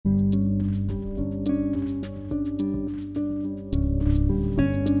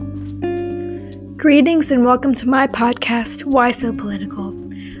Greetings and welcome to my podcast, Why So Political?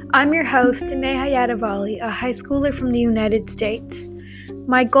 I'm your host, Neha Yadavalli, a high schooler from the United States.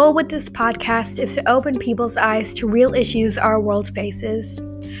 My goal with this podcast is to open people's eyes to real issues our world faces.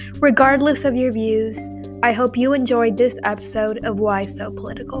 Regardless of your views, I hope you enjoyed this episode of Why So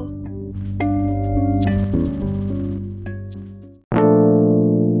Political.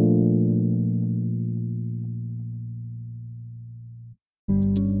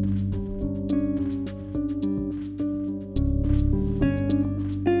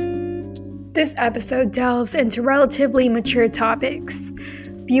 This episode delves into relatively mature topics.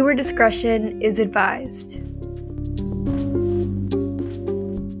 Viewer discretion is advised.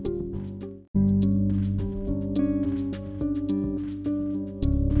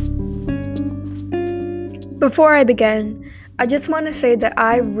 Before I begin, I just want to say that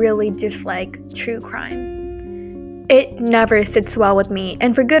I really dislike true crime. It never sits well with me,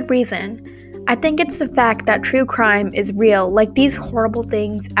 and for good reason. I think it's the fact that true crime is real, like these horrible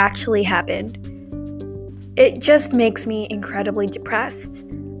things actually happened. It just makes me incredibly depressed.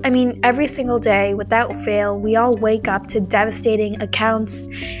 I mean, every single day, without fail, we all wake up to devastating accounts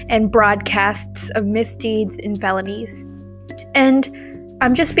and broadcasts of misdeeds and felonies. And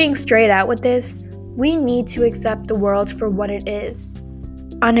I'm just being straight out with this. We need to accept the world for what it is.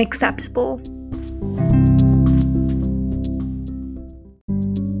 Unacceptable.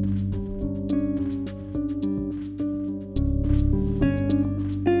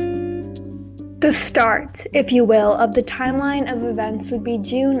 The start, if you will, of the timeline of events would be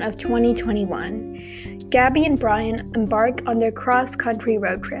June of 2021. Gabby and Brian embark on their cross-country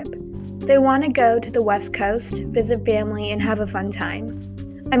road trip. They want to go to the West Coast, visit family, and have a fun time.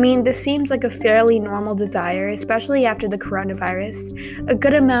 I mean, this seems like a fairly normal desire, especially after the coronavirus. A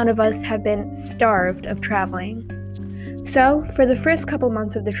good amount of us have been starved of traveling. So, for the first couple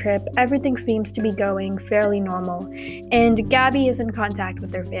months of the trip, everything seems to be going fairly normal, and Gabby is in contact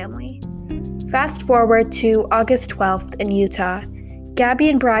with their family. Fast forward to August 12th in Utah. Gabby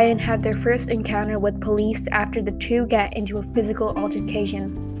and Brian have their first encounter with police after the two get into a physical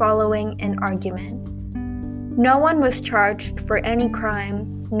altercation following an argument. No one was charged for any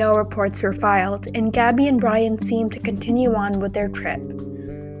crime, no reports were filed, and Gabby and Brian seem to continue on with their trip.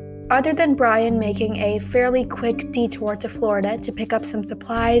 Other than Brian making a fairly quick detour to Florida to pick up some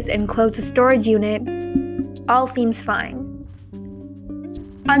supplies and close a storage unit, all seems fine.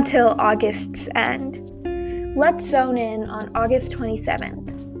 Until August's end. Let's zone in on August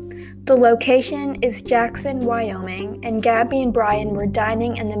 27th. The location is Jackson, Wyoming, and Gabby and Brian were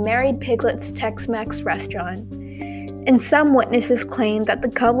dining in the Married Piglets Tex-Mex restaurant. And some witnesses claim that the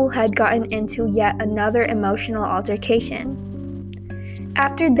couple had gotten into yet another emotional altercation.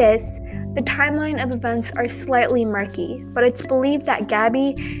 After this, the timeline of events are slightly murky, but it's believed that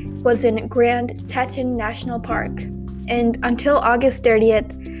Gabby was in Grand Teton National Park. And until August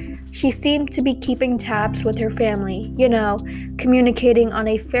 30th, she seemed to be keeping tabs with her family, communicating on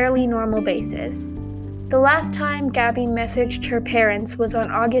a fairly normal basis. The last time Gabby messaged her parents was on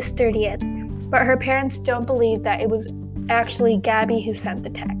August 30th, but her parents don't believe that it was actually Gabby who sent the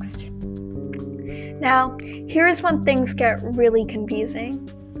text. Now, here is when things get really confusing.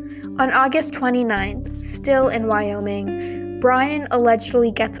 On August 29th, still in Wyoming, Brian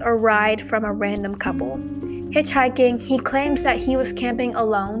allegedly gets a ride from a random couple. Hitchhiking, he claims that he was camping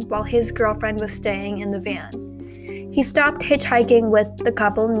alone while his girlfriend was staying in the van. He stopped hitchhiking with the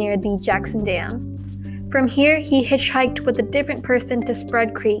couple near the Jackson Dam. From here, he hitchhiked with a different person to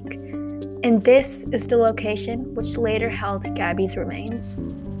Spread Creek, and this is the location which later held Gabby's remains.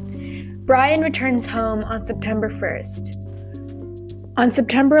 Brian returns home on September 1st. On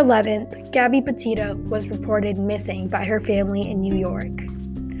September 11th, Gabby Petito was reported missing by her family in New York.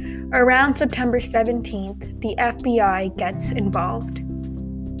 Around September 17th, the FBI gets involved.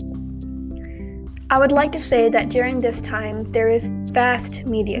 I would like to say that during this time, there is vast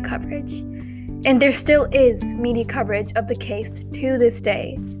media coverage, and there still is media coverage of the case to this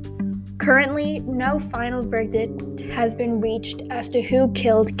day. Currently, no final verdict has been reached as to who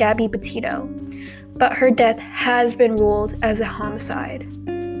killed Gabby Petito, but her death has been ruled as a homicide.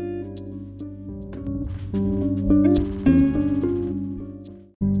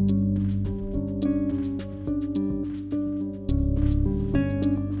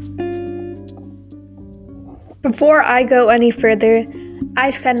 Before I go any further,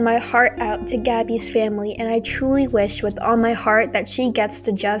 I send my heart out to Gabby's family, and I truly wish with all my heart that she gets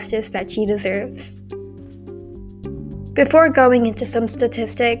the justice that she deserves. Before going into some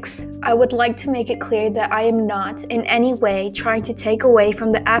statistics, I would like to make it clear that I am not in any way trying to take away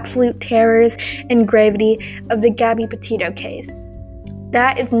from the absolute terrors and gravity of the Gabby Petito case.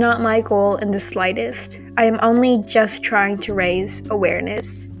 That is not my goal in the slightest. I am only just trying to raise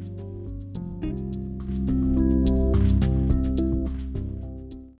awareness.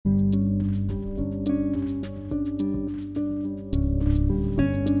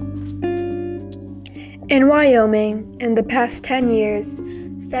 In Wyoming, in the past 10 years,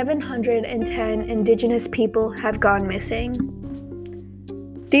 710 Indigenous people have gone missing.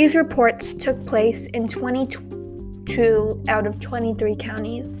 These reports took place in 22 out of 23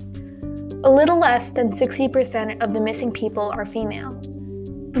 counties. A little less than 60% of the missing people are female.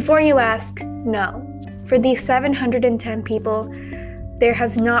 Before you ask, no. For these 710 people, there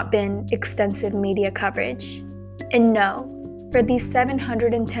has not been extensive media coverage. And no, for these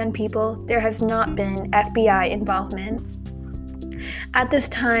 710 people, there has not been FBI involvement. At this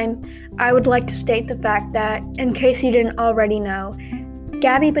time, I would like to state the fact that, in case you didn't already know,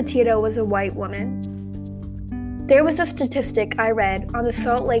 Gabby Petito was a white woman. There was a statistic I read on the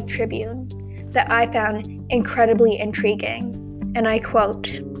Salt Lake Tribune that I found incredibly intriguing, and I quote,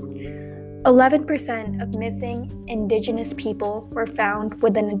 11% of missing Indigenous people were found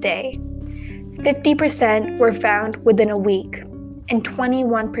within a day. 50% were found within a week, and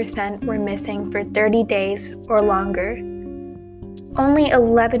 21% were missing for 30 days or longer. Only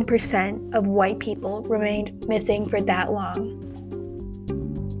 11% of white people remained missing for that long.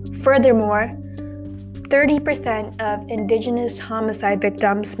 Furthermore, 30% of Indigenous homicide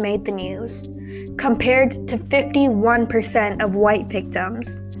victims made the news, compared to 51% of white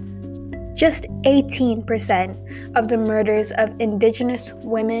victims. Just 18% of the murders of Indigenous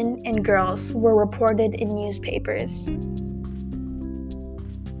women and girls were reported in newspapers.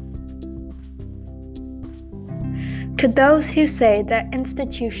 To those who say that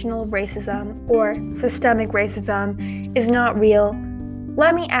institutional racism or systemic racism is not real,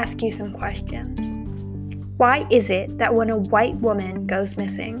 let me ask you some questions. Why is it that when a white woman goes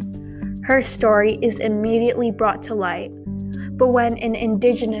missing, her story is immediately brought to light, but when an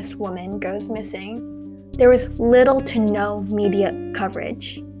Indigenous woman goes missing, there is little to no media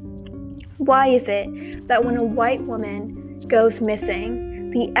coverage? Why is it that when a white woman goes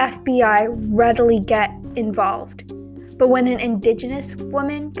missing, the FBI readily get involved, but when an Indigenous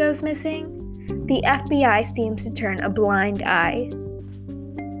woman goes missing, the FBI seems to turn a blind eye?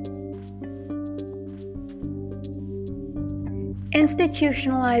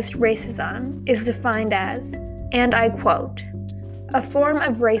 Institutionalized racism is defined as, and I quote, a form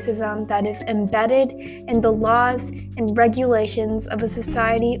of racism that is embedded in the laws and regulations of a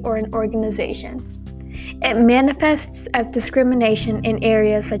society or an organization. It manifests as discrimination in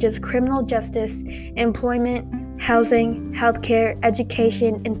areas such as criminal justice, employment, housing, healthcare,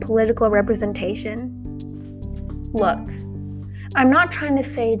 education, and political representation. Look, I'm not trying to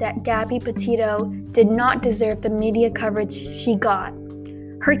say that Gabby Petito did not deserve the media coverage she got.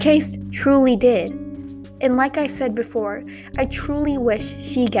 Her case truly did. And like I said before, I truly wish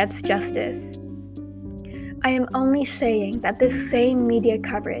she gets justice. I am only saying that this same media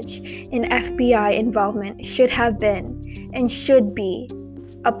coverage and FBI involvement should have been, and should be,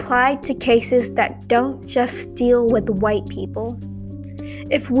 applied to cases that don't just deal with white people.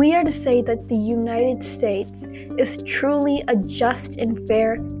 If we are to say that the United States is truly a just and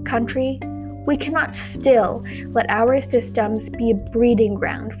fair country, we cannot still let our systems be a breeding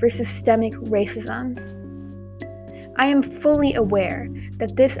ground for systemic racism. I am fully aware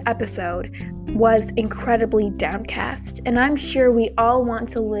that this episode was incredibly downcast, and I'm sure we all want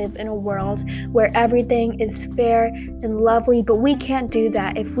to live in a world where everything is fair and lovely, but we can't do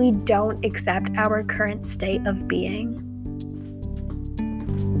that if we don't accept our current state of being.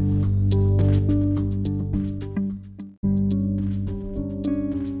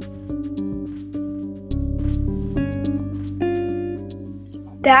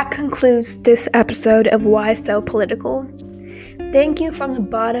 That concludes this episode of Why So Political. Thank you from the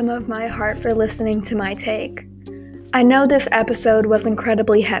bottom of my heart for listening to my take. I know this episode was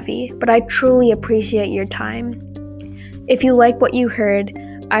incredibly heavy, but I truly appreciate your time. If you like what you heard,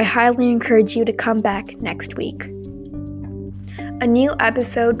 I highly encourage you to come back next week. A new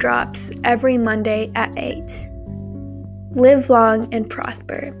episode drops every Monday at 8. Live long and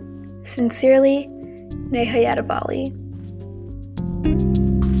prosper. Sincerely, Neha Yadavalli.